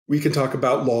we can talk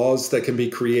about laws that can be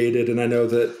created. And I know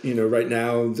that, right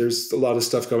now there's a lot of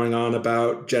stuff going on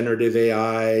about generative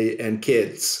AI and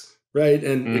kids, right?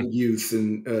 And youth.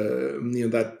 And,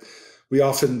 that we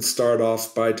often start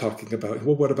off by talking about,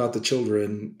 well, what about the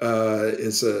children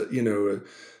is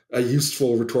a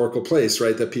useful rhetorical place,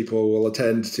 right? That people will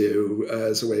attend to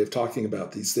as a way of talking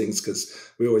about these things.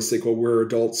 Because we always think, well, we're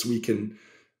adults, we can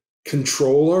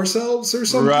control ourselves or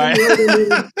something. Right.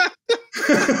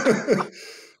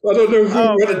 I don't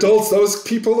know what adults those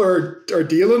people are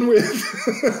dealing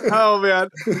with. Oh man,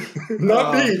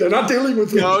 not me. They're not dealing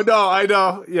with me. No, I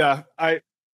know. Yeah,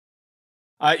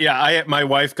 my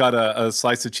wife got a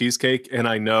slice of cheesecake, and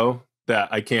I know that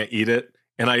I can't eat it.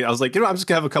 And I was like, I'm just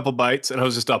gonna have a couple bites, and I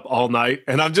was just up all night,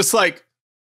 and I'm just like,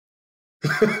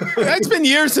 it's been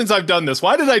years since I've done this.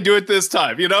 Why did I do it this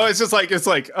time? It's just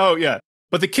like, oh yeah.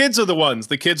 But the kids are the ones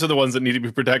that need to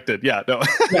be protected. Yeah, no.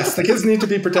 Yes, the kids need to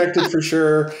be protected for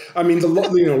sure. I mean, the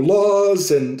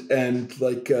laws and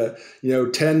like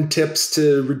 10 tips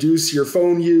to reduce your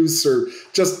phone use, or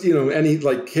just any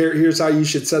like here's how you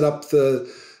should set up the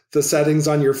settings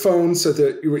on your phone so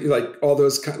that like all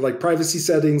those like privacy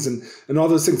settings and all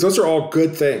those things. Those are all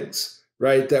good things,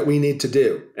 right? That we need to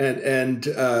do, and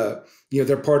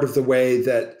they're part of the way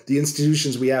that the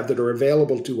institutions we have that are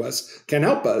available to us can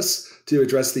help us to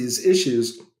address these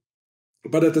issues.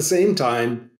 But at the same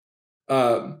time,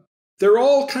 they're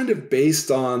all kind of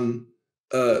based on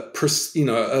a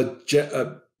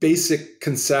basic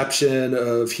conception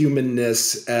of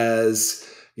humanness as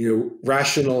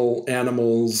rational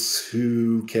animals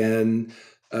who can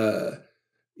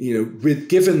with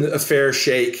given a fair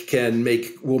shake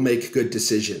will make good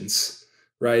decisions,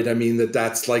 right? I mean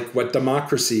that's like what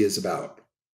democracy is about,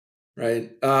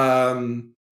 right?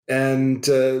 And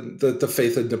the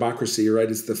faith in democracy, right,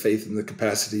 is the faith in the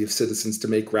capacity of citizens to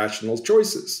make rational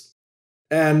choices.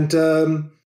 And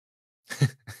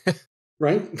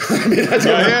right? I mean, I don't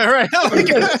know. Yeah, right.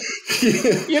 Yeah.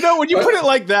 You know, when you put it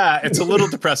like that, it's a little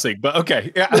depressing, but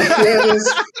okay. Yeah, Yeah, it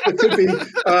is. It could be.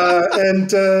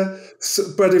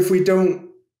 But if we don't,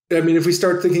 I mean, if we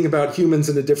start thinking about humans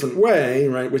in a different way,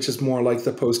 right, which is more like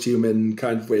the post-human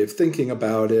kind of way of thinking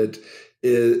about it,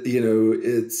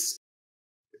 it's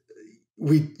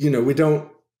we don't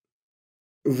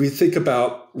we think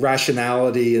about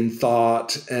rationality and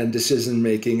thought and decision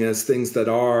making as things that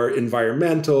are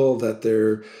environmental, that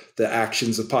they're the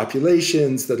actions of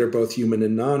populations that are both human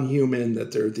and non-human,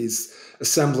 that there are these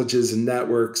assemblages and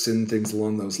networks and things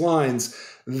along those lines,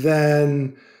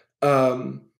 then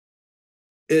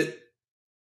it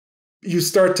you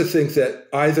start to think that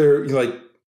either like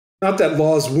not that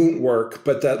laws won't work,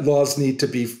 but that laws need to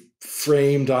be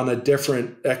framed on a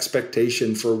different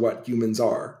expectation for what humans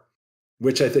are,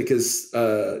 which I think is,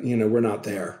 we're not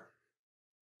there.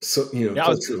 So, yeah.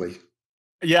 culturally.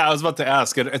 I was about to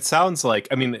ask. It sounds like,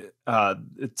 I mean,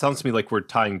 it sounds to me like we're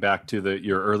tying back to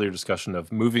your earlier discussion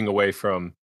of moving away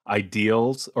from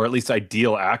ideals, or at least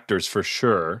ideal actors for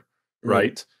sure,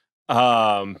 right?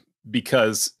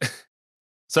 Because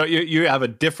so you have a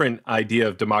different idea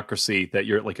of democracy, that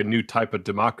you're like a new type of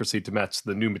democracy to match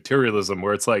the new materialism,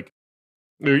 where it's like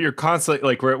you're constantly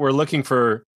like we're looking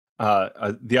for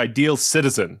the ideal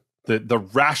citizen, the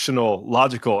rational,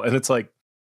 logical, and it's like,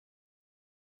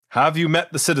 have you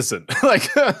met the citizen? like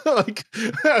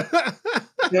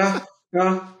Yeah,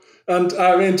 yeah. And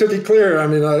I mean, to be clear, I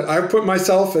mean, I put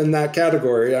myself in that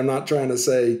category. I'm not trying to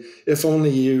say if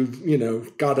only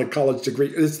got a college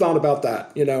degree. It's not about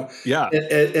that. Yeah.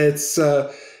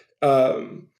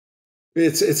 Um,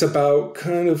 it's about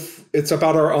it's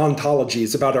about our ontology.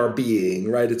 It's about our being,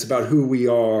 right? It's about who we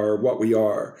are, what we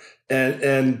are,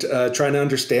 and trying to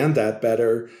understand that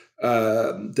better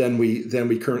than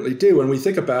we currently do. When we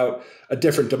think about a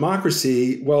different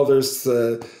democracy, well, there's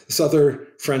this other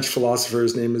French philosopher.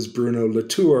 His name is Bruno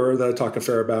Latour, that I talk a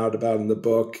fair about in the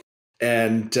book,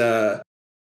 and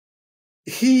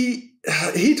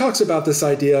he talks about this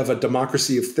idea of a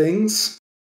democracy of things.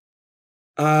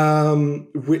 And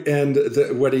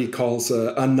what he calls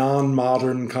a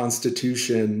non-modern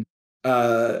constitution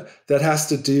that has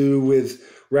to do with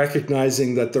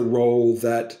recognizing that the role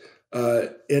that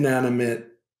inanimate,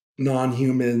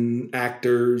 non-human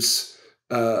actors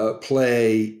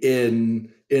play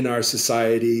in our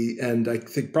society. And I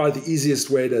think probably the easiest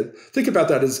way to think about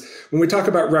that is when we talk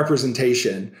about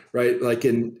representation, right? Like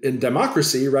in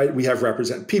democracy, right? We have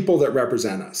people that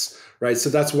represent us, right? So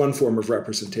that's one form of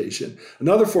representation.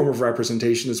 Another form of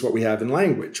representation is what we have in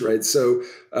language, right? So,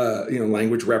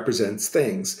 language represents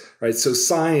things, right? So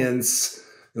science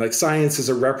is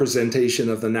a representation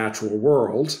of the natural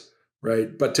world,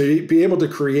 right? But to be able to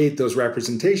create those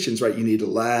representations, right, you need a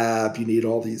lab, you need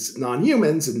all these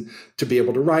non-humans, and to be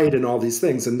able to write and all these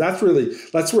things. And that's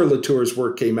where Latour's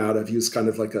work came out of. He was kind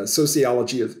of like a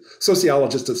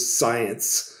sociologist of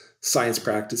science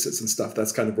practices and stuff.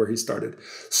 That's kind of where he started.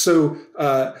 So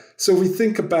we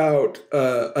think about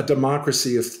a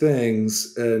democracy of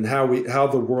things and how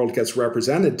the world gets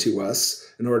represented to us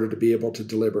in order to be able to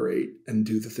deliberate and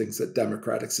do the things that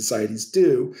democratic societies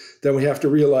do. Then we have to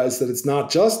realize that it's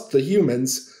not just the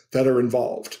humans that are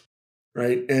involved,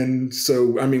 right? And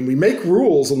so, I mean, we make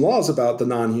rules and laws about the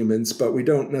non-humans, but we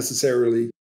don't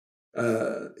necessarily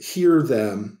hear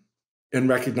them and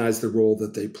recognize the role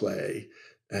that they play.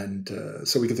 And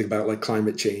so we can think about like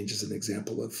climate change as an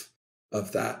example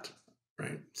of that,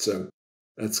 right? So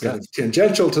that's kind of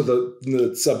tangential to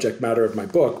the subject matter of my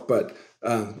book, but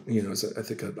it's I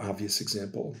think an obvious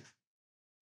example.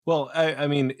 Well, I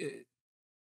mean,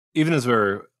 even as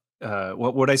we're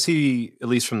what I see, at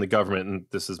least from the government, and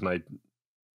this is my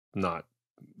not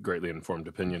greatly informed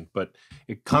opinion, but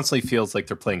it constantly feels like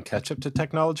they're playing catch up to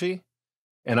technology.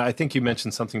 And I think you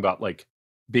mentioned something about like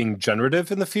being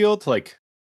generative in the field, like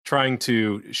trying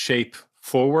to shape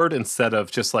forward instead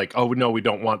of just like, oh no, we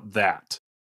don't want that.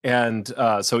 And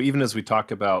so even as we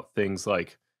talk about things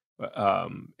like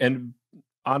and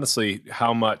honestly,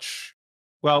 how much,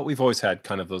 well, we've always had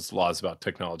kind of those laws about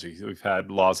technology. We've had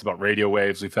laws about radio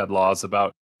waves, we've had laws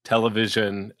about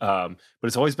television, but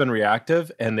it's always been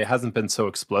reactive and it hasn't been so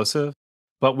explosive.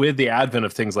 But with the advent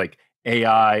of things like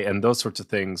AI and those sorts of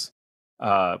things,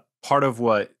 part of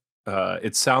what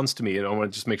it sounds to me, and I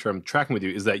want to just make sure I'm tracking with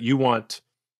you, is that you want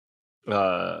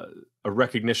a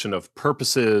recognition of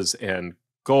purposes and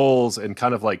goals and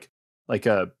kind of like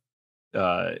a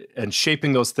and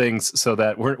shaping those things so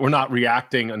that we're not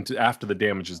reacting until after the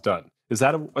damage is done. Is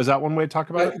that one way to talk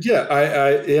about it?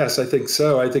 Yeah, yes, I think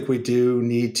so. I think we do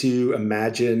need to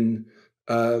imagine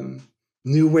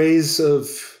new ways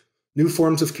of new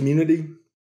forms of community,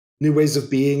 new ways of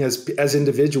being as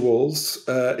individuals,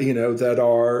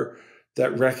 that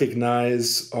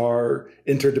recognize our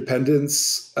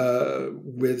interdependence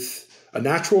with a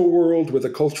natural world, with a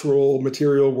cultural,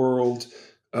 material world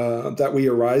that we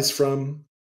arise from,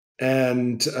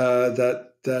 and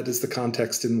that is the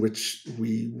context in which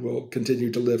we will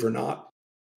continue to live or not,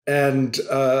 and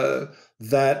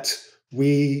that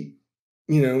we,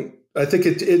 I think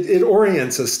it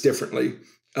orients us differently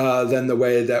than the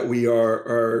way that we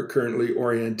are currently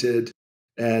oriented.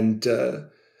 And, I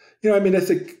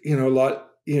think, a lot,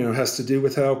 has to do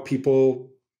with how people,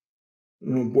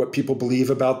 what people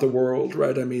believe about the world,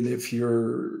 right? I mean, if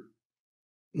you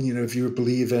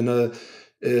believe in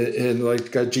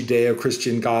like a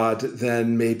Judeo-Christian God,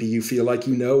 then maybe you feel like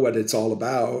you know what it's all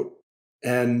about.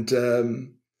 And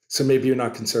so maybe you're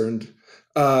not concerned.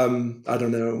 I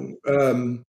don't know.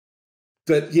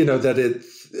 But that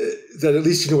at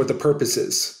least you know what the purpose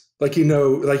is. Like you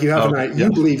have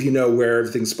you believe you know where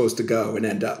everything's supposed to go and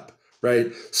end up,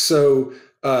 right? So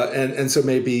and so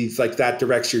maybe like that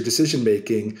directs your decision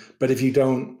making. But if you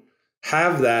don't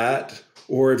have that,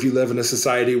 or if you live in a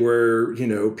society where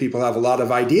people have a lot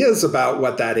of ideas about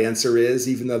what that answer is,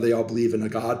 even though they all believe in a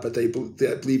God, but they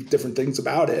believe different things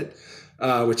about it,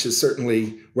 which is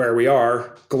certainly where we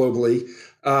are globally,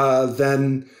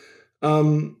 then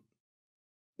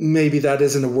maybe that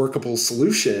isn't a workable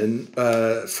solution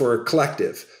for a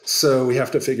collective. So we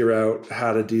have to figure out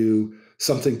how to do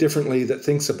something differently that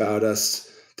thinks about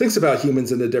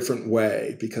humans in a different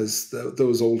way, because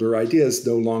those older ideas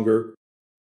no longer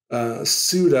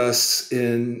suit us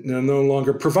no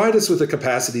longer provide us with the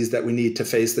capacities that we need to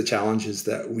face the challenges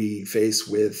that we face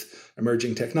with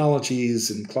emerging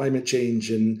technologies and climate change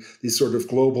and these sort of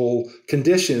global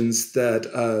conditions that,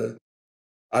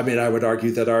 I would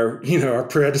argue that our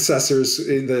predecessors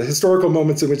in the historical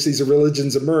moments in which these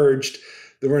religions emerged,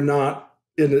 they were not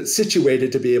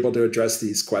situated to be able to address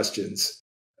these questions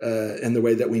in the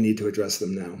way that we need to address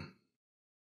them now.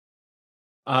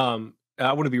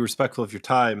 I want to be respectful of your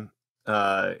time,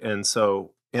 and I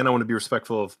want to be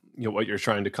respectful of what you're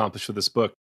trying to accomplish with this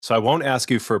book. So I won't ask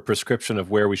you for a prescription of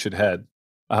where we should head,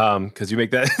 because you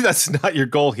make that that's not your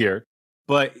goal here.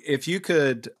 But if you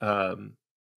could,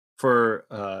 for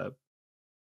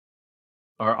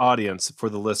our audience, for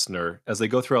the listener, as they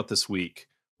go throughout this week,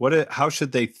 how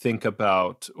should they think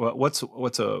about what's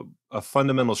a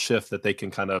fundamental shift that they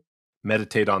can kind of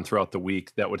meditate on throughout the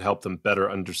week that would help them better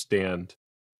understand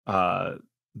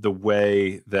the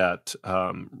way that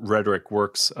rhetoric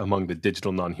works among the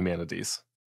digital non-humanities?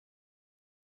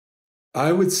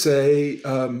 I would say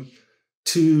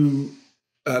to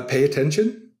pay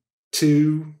attention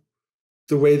to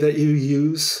the way that you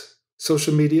use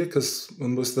social media, because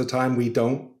most of the time we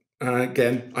don't.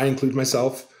 Again, I include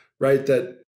myself, right?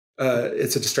 That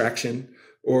it's a distraction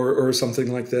or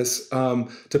something like this.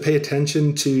 To pay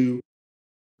attention to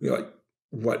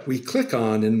what we click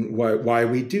on and why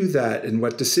we do that, and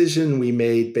what decision we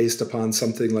made based upon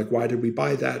something, like why did we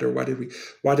buy that, or why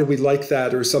did we like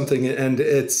that or something. And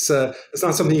it's not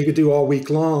something you could do all week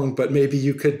long, but maybe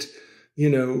you could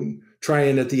try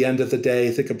and at the end of the day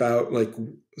think about like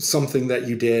something that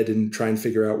you did and try and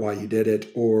figure out why you did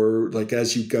it, or like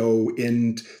as you go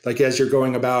in, like as you're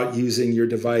going about using your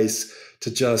device,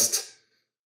 to just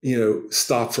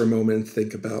stop for a moment and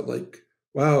think about like,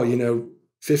 wow,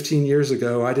 15 years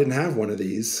ago, I didn't have one of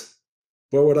these.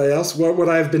 What would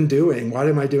I have been doing? Why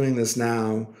am I doing this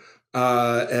now?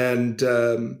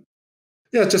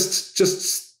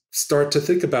 Just start to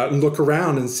think about and look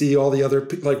around and see all the other,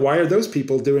 like, why are those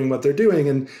people doing what they're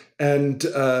doing? And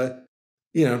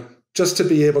just to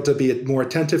be able to be more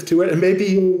attentive to it. And maybe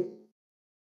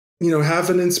you'll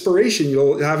have an inspiration,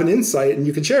 you'll have an insight, and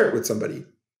you can share it with somebody.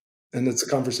 And it's a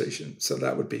conversation. So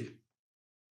that would be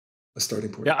a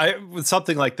starting point. Yeah, with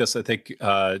something like this, I think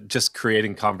just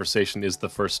creating conversation is the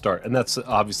first start. And that's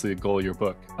obviously the goal of your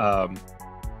book.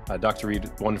 Dr. Reid,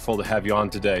 wonderful to have you on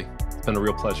today. It's been a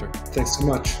real pleasure. Thanks so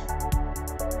much.